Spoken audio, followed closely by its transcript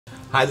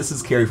Hi, this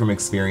is Kerrie from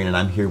Experian, and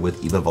I'm here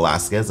with Eva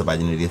Velasquez of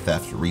Identity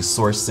Theft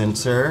Resource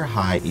Center.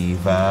 Hi,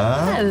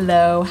 Eva.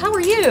 Hello, how are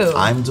you?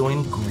 I'm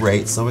doing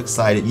great, so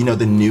excited. You know,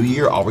 the new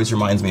year always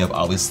reminds me of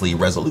obviously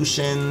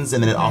resolutions,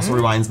 and then it also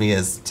reminds me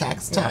as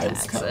tax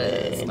time's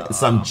coming.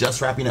 So I'm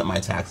just wrapping up my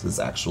taxes,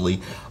 actually.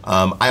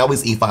 I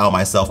always e-file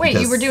myself. Wait,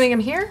 because, you were doing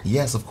them here?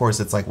 Yes, of course.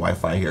 It's like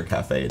Wi-Fi here,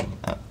 cafe.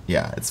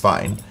 Yeah, it's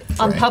fine.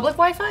 On public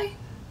Wi-Fi?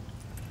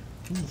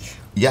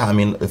 Yeah, I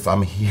mean, if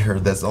I'm here,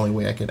 that's the only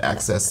way I can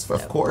access,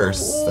 of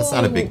course. That's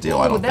not a big deal,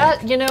 I don't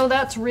think. You know,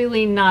 that's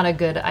really not a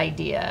good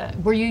idea.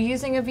 Were you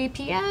using a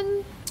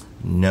VPN?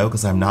 No,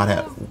 because I'm not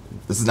at,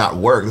 this is not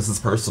work, this is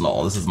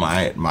personal. This is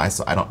my,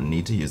 so I don't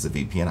need to use a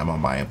VPN, I'm on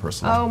my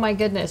personal. Oh my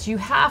goodness, you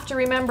have to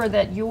remember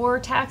that your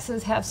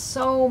taxes have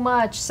so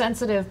much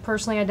sensitive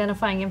personally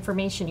identifying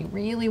information. You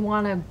really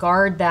want to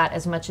guard that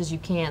as much as you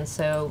can.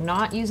 So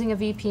not using a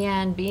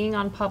VPN, being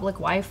on public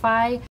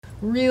Wi-Fi,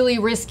 really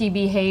risky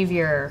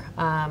behavior.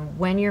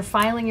 When you're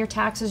filing your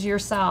taxes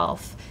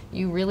yourself,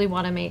 you really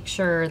want to make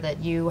sure that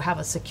you have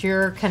a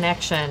secure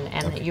connection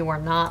and that you are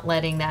not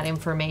letting that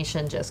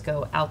information just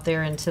go out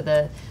there into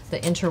the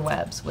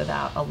interwebs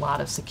without a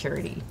lot of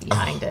security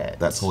behind it.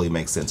 That totally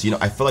makes sense. You know,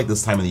 I feel like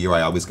this time of the year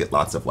I always get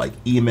lots of like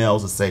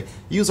emails that say,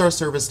 use our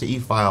service to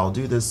e-file,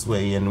 do this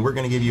way, and we're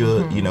going to give you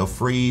a, you know,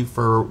 free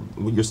for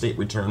your state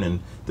return and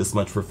this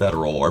much for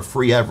federal, or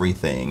free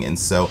everything. And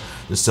so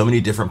there's so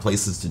many different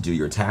places to do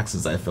your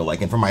taxes, I feel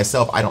like. And for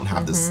myself, I don't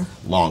have this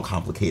long,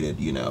 complicated,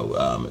 I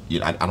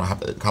don't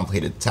have a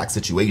complicated tax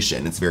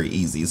situation. It's very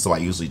easy. So I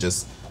usually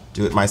just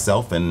do it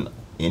myself and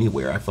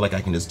anywhere. I feel like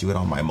I can just do it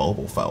on my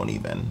mobile phone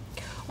even.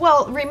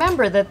 Well,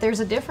 remember that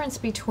there's a difference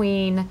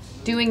between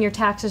doing your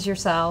taxes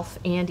yourself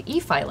and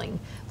e-filing.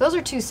 Those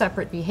are two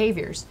separate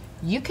behaviors.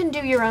 You can do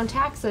your own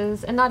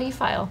taxes and not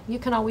e-file. You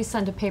can always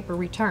send a paper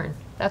return.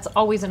 That's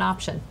always an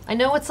option. I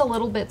know it's a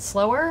little bit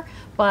slower,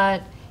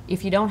 but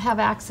if you don't have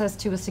access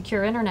to a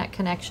secure internet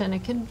connection,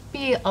 it can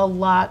be a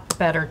lot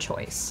better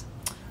choice.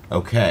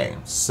 Okay,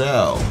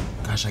 so,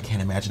 gosh, I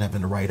can't imagine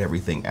having to write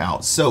everything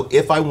out. So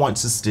if I want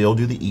to still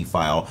do the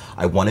e-file,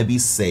 I want to be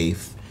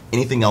safe,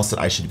 anything else that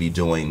I should be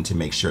doing to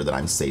make sure that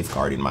I'm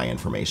safeguarding my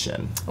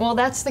information? Well,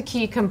 that's the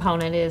key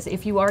component is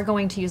if you are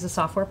going to use a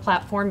software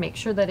platform, make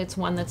sure that it's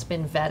one that's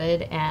been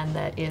vetted and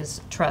that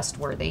is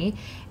trustworthy.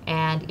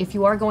 And if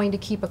you are going to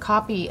keep a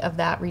copy of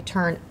that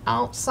return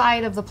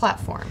outside of the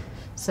platform,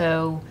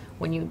 so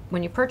when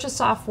you purchase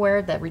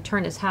software, that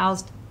return is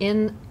housed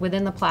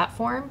within the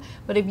platform,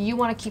 but if you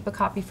want to keep a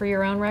copy for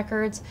your own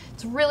records,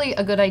 it's really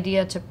a good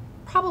idea to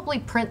probably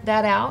print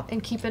that out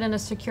and keep it in a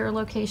secure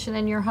location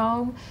in your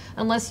home,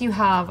 unless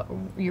you're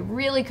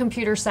really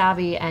computer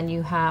savvy and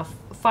you have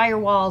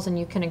firewalls and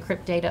you can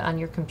encrypt data on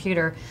your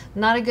computer.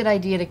 Not a good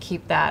idea to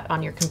keep that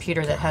on your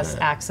computer that has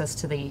access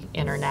to the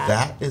internet.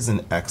 That is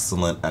an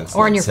excellent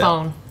or on your tip.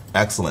 Phone.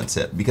 Excellent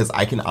tip, because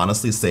I can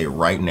honestly say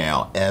right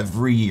now,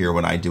 every year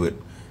when I do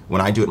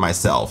it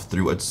myself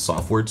through a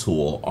software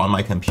tool on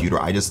my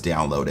computer, I just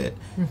download it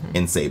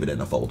and save it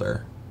in a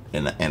folder.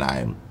 And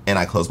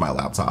I close my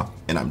laptop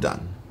and I'm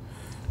done.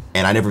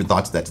 And I never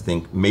thought to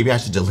think maybe I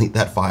should delete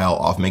that file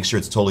off, make sure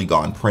it's totally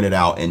gone, print it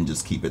out, and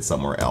just keep it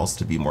somewhere else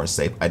to be more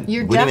safe. I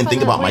wouldn't even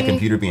think about my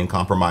computer being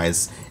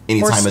compromised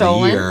any time of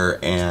the year,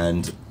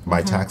 and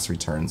my tax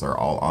returns are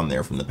all on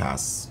there from the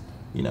past,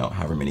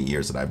 however many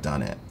years that I've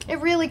done it. It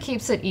really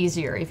keeps it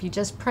easier. If you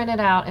just print it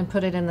out and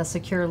put it in the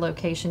secure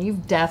location,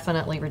 you've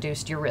definitely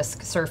reduced your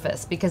risk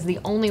surface, because the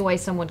only way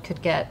someone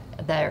could get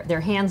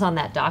their hands on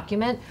that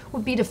document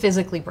would be to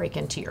physically break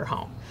into your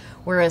home.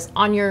 Whereas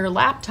on your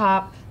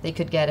laptop, they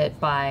could get it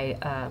by,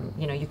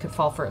 you could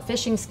fall for a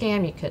phishing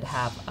scam, you could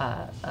have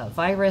a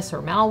virus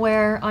or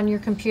malware on your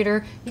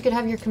computer, you could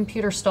have your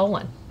computer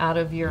stolen out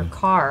of your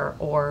car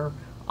or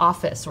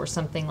office or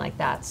something like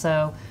that.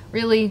 So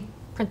really,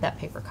 print that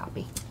paper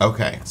copy.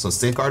 Okay, so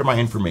safeguard my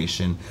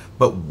information,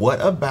 but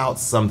what about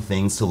some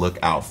things to look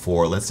out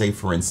for? Let's say,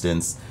 for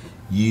instance,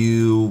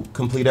 you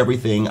complete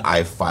everything,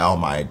 I file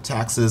my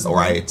taxes, or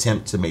I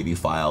attempt to maybe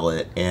file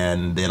it,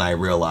 and then I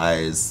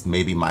realize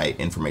maybe my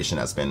information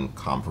has been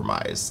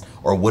compromised.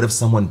 Or what if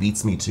someone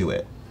beats me to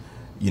it?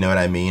 You know what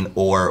I mean?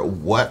 Or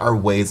what are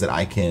ways that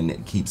I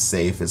can keep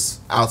safe as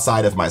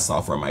outside of my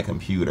software and my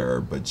computer,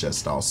 but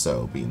just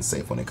also being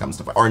safe when it comes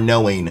to, or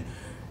knowing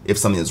if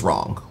something is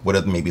wrong? What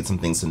are maybe some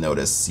things to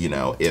notice,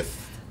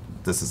 if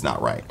this is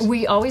not right?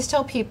 We always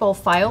tell people,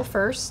 file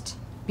first,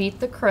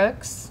 beat the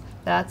crooks.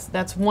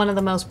 That's one of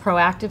the most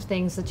proactive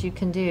things that you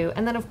can do.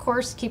 And then, of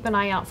course, keep an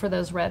eye out for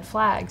those red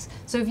flags.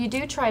 So if you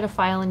do try to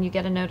file and you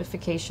get a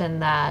notification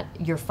that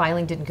your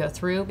filing didn't go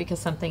through because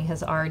something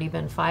has already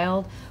been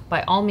filed,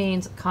 by all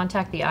means,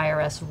 contact the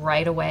IRS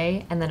right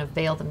away and then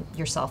avail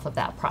yourself of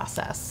that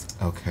process.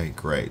 Okay,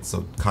 great.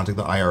 So contact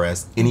the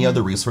IRS. Any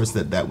other resource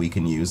that we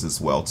can use as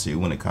well, too,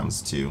 when it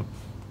comes to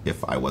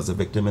if I was a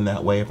victim in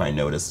that way, if I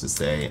noticed to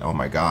say, oh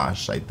my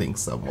gosh, I think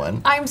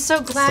someone I'm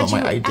so glad stole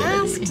you my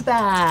identity. asked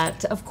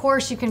that. Of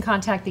course, you can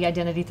contact the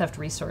Identity Theft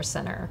Resource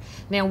Center.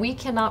 Now, we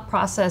cannot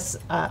process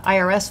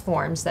IRS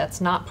forms.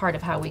 That's not part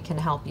of how we can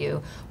help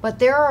you. But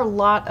there are a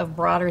lot of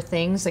broader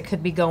things that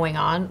could be going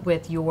on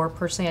with your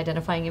personally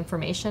identifying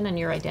information and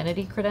your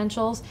identity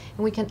credentials,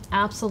 and we can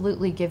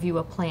absolutely give you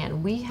a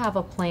plan. We have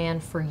a plan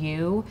for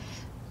you.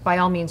 By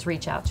all means,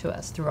 reach out to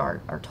us through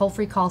our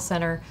toll-free call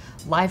center,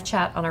 live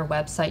chat on our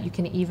website. You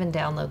can even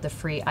download the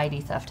free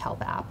ID Theft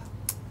Help app.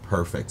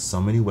 Perfect. So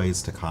many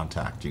ways to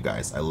contact you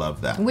guys. I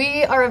love that.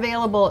 We are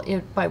available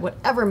by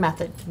whatever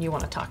method you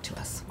want to talk to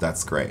us.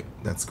 That's great.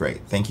 That's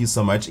great. Thank you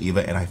so much,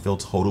 Eva, and I feel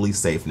totally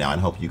safe now, and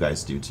hope you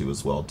guys do too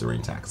as well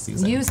during tax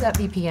season. Use that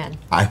VPN.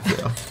 I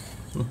feel.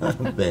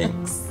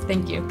 Thanks.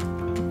 Thank you.